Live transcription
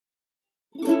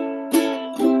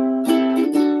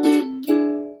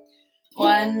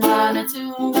one, one or two,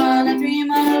 one or three,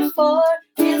 one or four.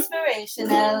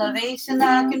 Inspiration, elevation,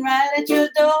 knocking right at your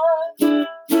door.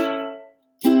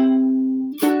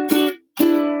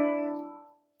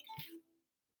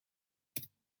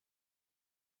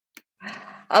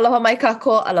 Aloha mai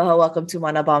kako. Aloha, welcome to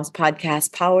Mana Bombs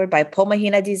podcast powered by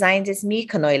Pomahina Designs. It's me,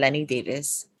 Kanoilani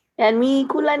Davis. And me,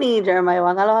 Kulani Jeremiah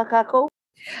Wang. Aloha kako.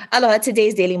 Aloha,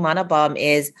 today's Daily Mana Bomb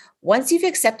is, once you've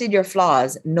accepted your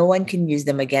flaws, no one can use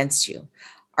them against you.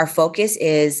 Our focus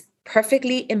is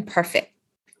perfectly imperfect.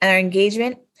 And our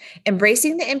engagement,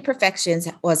 embracing the imperfections,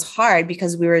 was hard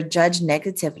because we were judged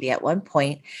negatively at one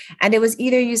point, and it was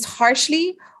either used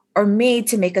harshly or made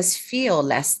to make us feel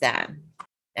less than.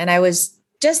 And I was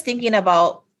just thinking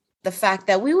about the fact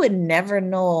that we would never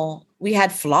know we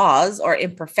had flaws or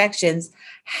imperfections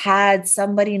had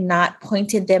somebody not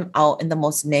pointed them out in the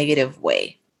most negative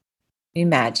way.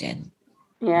 Imagine.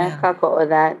 Yeah. Kako with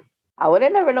that. I would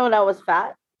have never known I was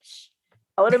fat.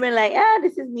 I would have been like,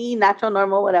 this is me, natural,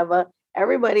 normal, whatever.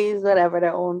 Everybody's whatever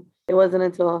their own. It wasn't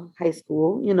until high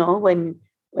school, when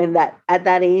that at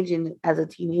that age and as a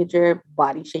teenager,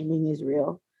 body shaming is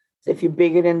real. So if you're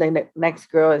bigger than the next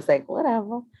girl, it's like,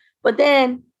 whatever. But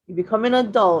then you become an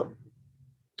adult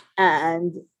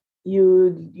and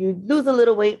you lose a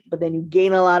little weight, but then you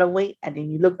gain a lot of weight. And then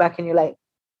you look back and you're like,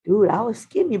 dude, I was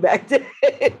skinny back then.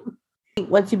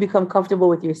 Once you become comfortable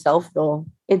with yourself, though,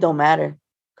 it don't matter.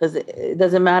 Because it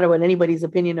doesn't matter what anybody's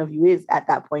opinion of you is at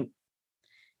that point.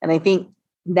 And I think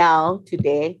now,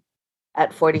 today,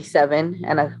 at 47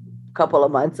 and a couple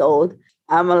of months old,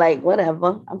 I'm like,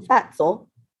 whatever, I'm fat, so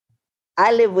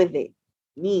I live with it.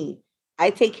 Me.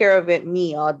 I take care of it,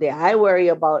 me, all day. I worry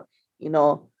about,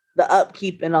 the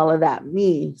upkeep and all of that,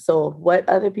 me. So what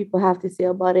other people have to say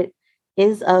about it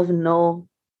is of no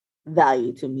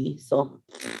value to me. So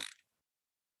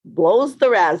blows the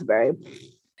raspberry.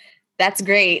 That's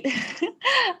great.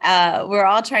 We're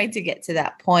all trying to get to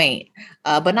that point,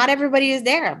 but not everybody is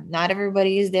there. Not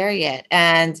everybody is there yet.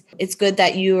 And it's good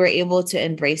that you were able to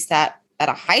embrace that at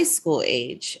a high school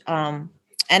age.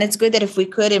 And it's good that if we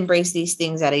could embrace these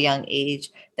things at a young age,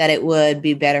 that it would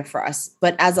be better for us.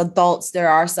 But as adults, there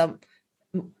are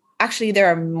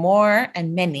more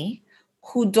and many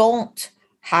who don't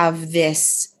have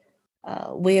this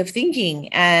way of thinking,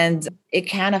 and it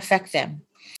can affect them.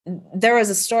 There was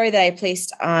a story that I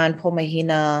placed on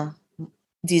Pomahina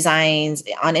Designs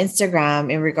on Instagram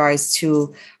in regards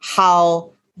to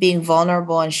how being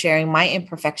vulnerable and sharing my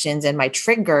imperfections and my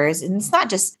triggers, and it's not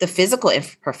just the physical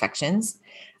imperfections,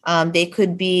 they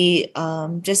could be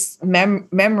just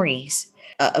memories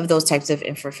of those types of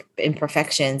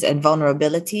imperfections and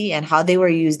vulnerability and how they were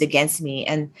used against me.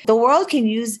 And the world can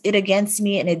use it against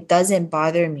me and it doesn't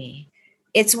bother me.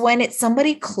 It's when it's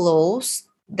somebody close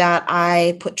that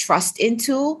I put trust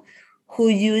into who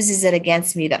uses it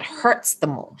against me that hurts the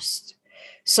most.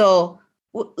 So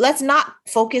let's not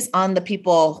focus on the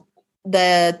people,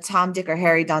 the Tom, Dick, or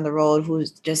Harry down the road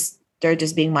they're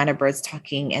just being minor birds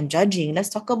talking and judging. Let's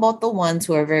talk about the ones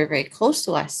who are very, very close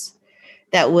to us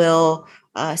that will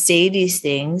say these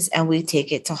things and we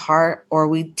take it to heart, or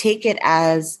we take it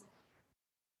as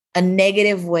a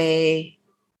negative way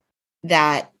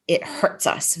that it hurts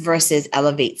us versus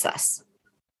elevates us.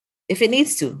 If it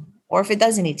needs to, or if it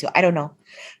doesn't need to, I don't know.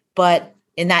 But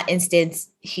in that instance,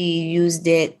 he used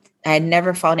it. I had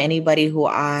never found anybody who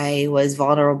I was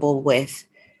vulnerable with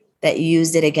that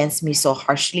used it against me so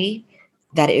harshly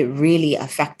that it really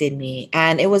affected me.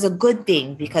 And it was a good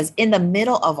thing, because in the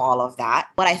middle of all of that,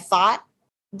 what I thought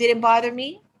didn't bother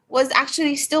me was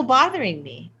actually still bothering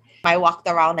me. I walked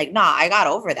around like, nah, I got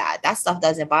over that. That stuff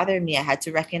doesn't bother me. I had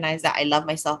to recognize that I love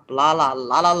myself, blah, blah,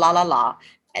 la, la, la, la, la.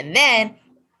 And then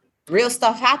real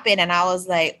stuff happened. And I was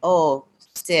like, oh,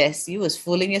 sis, you was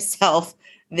fooling yourself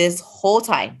this whole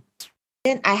time.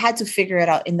 Then I had to figure it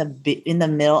out in the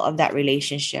middle of that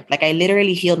relationship. Like, I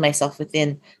literally healed myself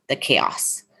within the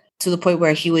chaos to the point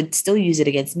where he would still use it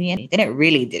against me. And then it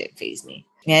really didn't faze me.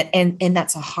 And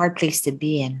that's a hard place to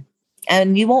be in.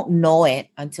 And you won't know it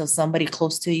until somebody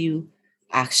close to you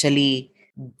actually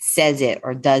says it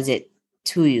or does it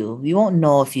to you. You won't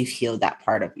know if you've healed that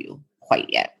part of you quite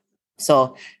yet.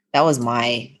 So that was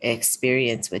my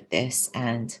experience with this.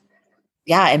 And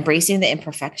yeah, embracing the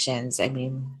imperfections. I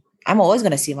mean, I'm always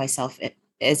going to see myself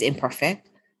as imperfect,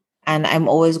 and I'm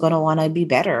always going to want to be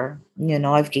better.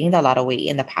 I've gained a lot of weight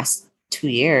in the past 2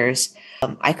 years.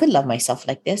 I could love myself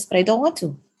like this, but I don't want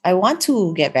to. I want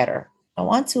to get better. I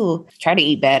want to try to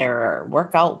eat better or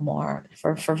work out more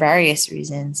for various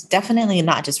reasons. Definitely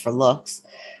not just for looks,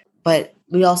 but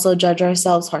we also judge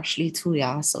ourselves harshly too.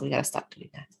 Yeah. So we got to stop doing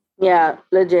that. Yeah,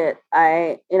 legit.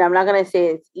 I'm not gonna say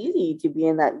it's easy to be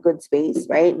in that good space,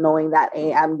 right? Knowing that,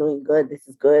 hey, I'm doing good, this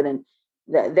is good, and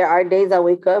there are days I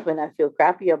wake up and I feel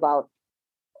crappy about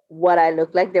what I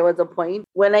look like. There was a point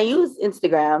when I use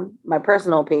Instagram, my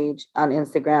personal page on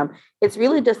Instagram. It's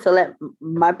really just to let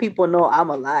my people know I'm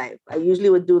alive. I usually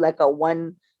would do like a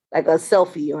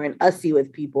selfie or an ussy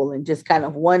with people, and just kind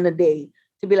of one a day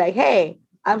to be like, hey,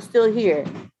 I'm still here.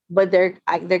 But there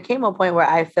came a point where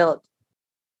I felt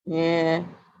yeah,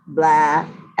 blah.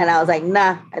 And I was like,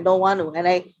 nah, I don't want to. And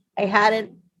I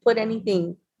hadn't put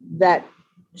anything that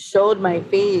showed my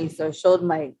face or showed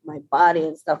my body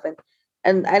and stuff.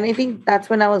 And I think that's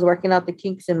when I was working out the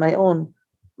kinks in my own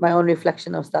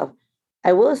reflection of stuff.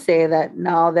 I will say that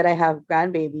now that I have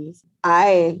grandbabies,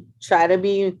 I try to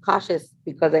be cautious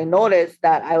because I noticed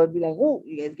that I would be like, oh,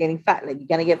 you guys getting fat, like you're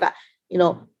gonna get fat, you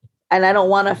know, and I don't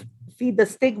want to feed the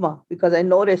stigma because I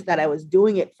noticed that I was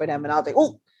doing it for them. And I was like,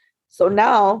 oh, so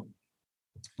now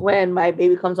when my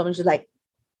baby comes home and she's like,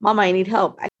 Mama, I need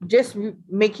help.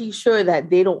 Making sure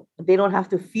that they don't have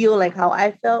to feel like how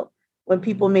I felt when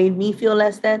people made me feel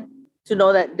less than, to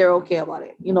know that they're okay about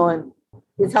it, and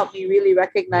it's helped me really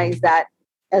recognize that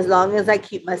as long as I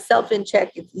keep myself in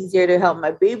check, it's easier to help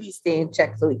my baby stay in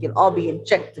check so we can all be in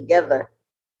check together.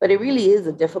 But it really is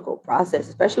a difficult process,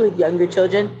 especially with younger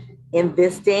children in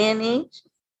this day and age.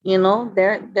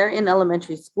 They're in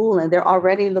elementary school and they're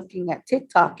already looking at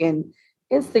TikTok and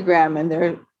Instagram, and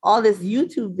they're all these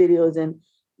YouTube videos, and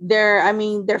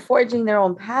they're forging their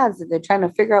own paths and they're trying to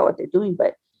figure out what they're doing.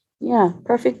 But yeah,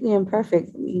 perfectly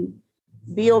imperfect. I mean,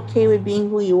 be okay with being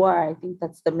who you are. I think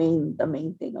that's the main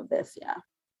thing of this. Yeah.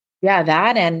 Yeah,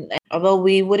 that and although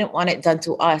we wouldn't want it done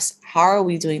to us, how are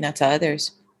we doing that to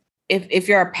others? If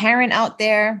you're a parent out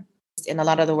there, in a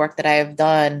lot of the work that I have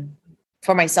done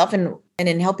for myself and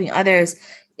in helping others,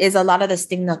 is a lot of this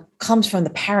thing that comes from the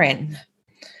parent.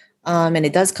 And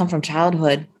it does come from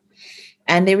childhood.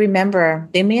 And they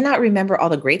may not remember all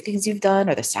the great things you've done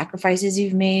or the sacrifices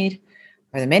you've made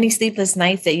or the many sleepless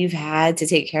nights that you've had to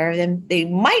take care of them. They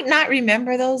might not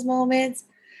remember those moments,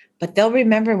 but they'll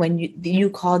remember when you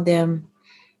called them,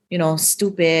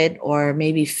 stupid or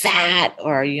maybe fat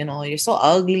or, you're so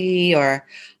ugly or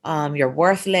you're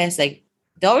worthless. Like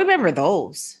they'll remember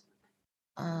those.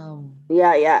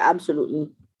 Yeah, absolutely.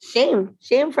 Shame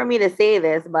for me to say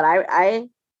this, but I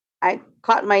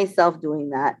caught myself doing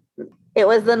that. It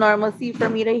was the normalcy for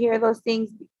me to hear those things.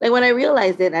 Like when I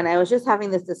realized it, and I was just having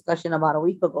this discussion about a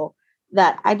week ago,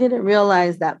 that I didn't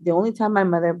realize that the only time my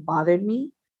mother bothered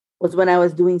me was when I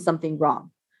was doing something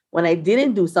wrong. When I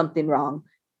didn't do something wrong,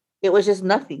 it was just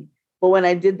nothing. But when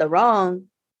I did the wrong,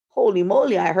 holy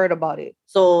moly, I heard about it.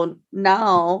 So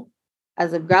now,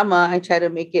 as a grandma, I try to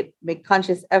make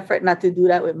conscious effort not to do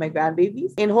that with my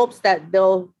grandbabies in hopes that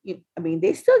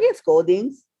they still get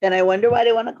scoldings. And I wonder why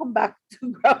they want to come back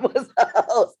to grandma's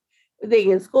house. They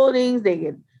get scoldings, they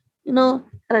get,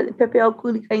 pepe au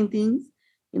kuli kind things.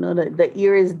 The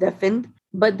ear is deafened,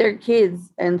 but they're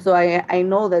kids. And so I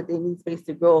know that they need space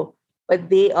to grow, but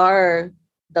they are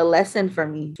the lesson for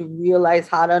me to realize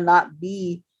how to not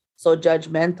be so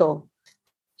judgmental.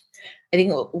 I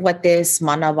think what this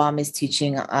Manabam is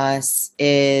teaching us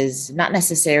is not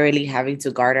necessarily having to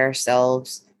guard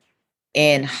ourselves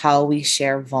in how we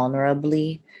share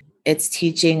vulnerably. It's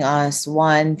teaching us,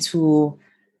 one, to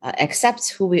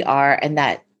accept who we are, and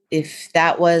that if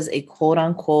that was a quote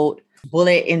unquote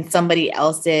bullet in somebody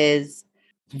else's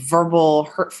verbal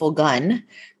hurtful gun,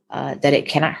 that it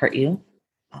cannot hurt you.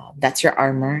 That's your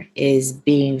armor, is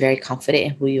being very confident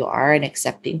in who you are and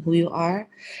accepting who you are.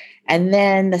 And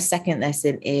then the second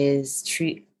lesson is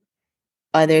treat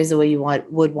others the way you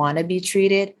would want to be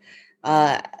treated.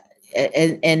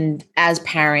 And as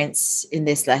parents in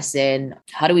this lesson,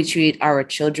 how do we treat our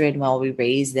children while we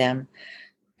raise them?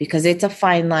 Because it's a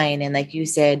fine line. And like you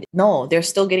said, no, they're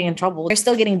still getting in trouble. They're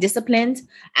still getting disciplined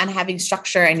and having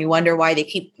structure. And you wonder why they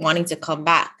keep wanting to come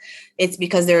back. It's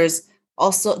because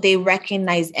they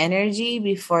recognize energy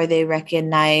before they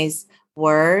recognize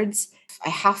words. I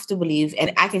have to believe,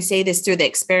 and I can say this through the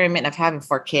experiment of having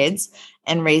 4 kids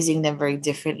and raising them very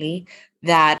differently,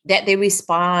 that they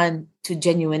respond to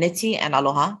genuinity and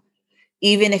aloha,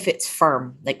 even if it's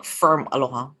firm, like firm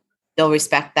aloha. They'll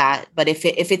respect that. But if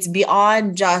it's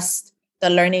beyond just the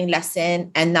learning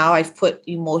lesson, and now I've put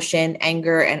emotion,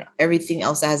 anger, and everything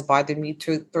else that has bothered me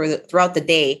throughout the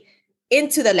day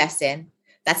into the lesson,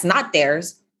 that's not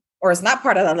theirs, or it's not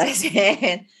part of the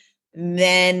lesson,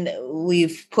 then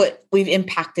we've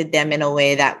impacted them in a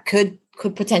way that could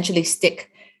potentially stick,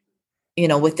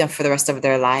 with them for the rest of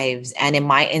their lives. And in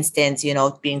my instance,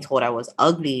 being told I was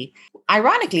ugly,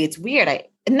 ironically, it's weird.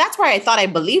 And that's why I thought I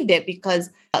believed it, because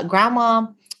grandma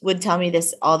would tell me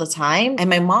this all the time, and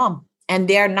my mom, and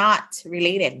they're not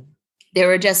related. They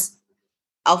were just,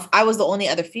 I was the only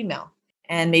other female,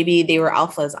 and maybe they were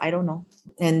alphas. I don't know.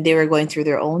 And they were going through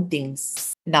their own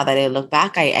things. Now that I look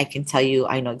back, I can tell you,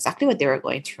 I know exactly what they were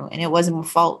going through, and it wasn't my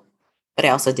fault, but I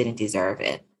also didn't deserve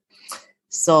it.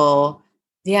 So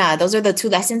yeah, those are the two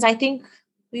lessons I think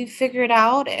we figured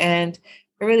out. And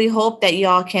I really hope that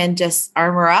y'all can just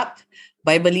armor up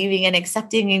by believing and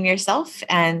accepting in yourself.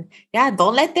 And yeah,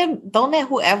 don't let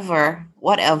whoever,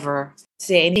 whatever,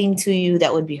 say anything to you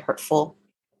that would be hurtful.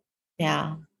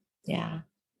 Yeah. Yeah.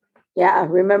 Yeah.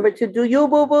 Remember to do you,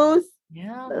 boo-boos.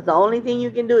 Yeah. That's the only thing you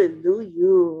can do is do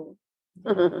you.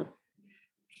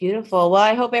 Beautiful. Well,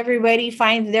 I hope everybody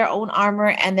finds their own armor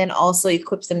and then also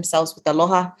equips themselves with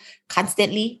aloha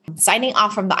constantly. Signing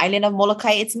off from the island of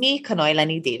Molokai, it's me,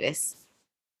 Kanoilani Davis.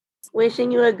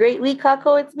 Wishing you a great week,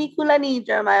 Kako. It's me, Kulani,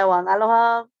 Jeremiah Wang.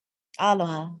 Aloha.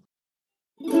 Aloha.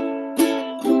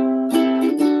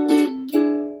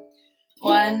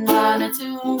 1 mana,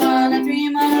 2 mana, 3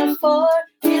 mana, 4.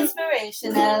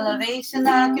 Inspiration, elevation,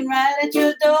 knocking right at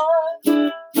your door.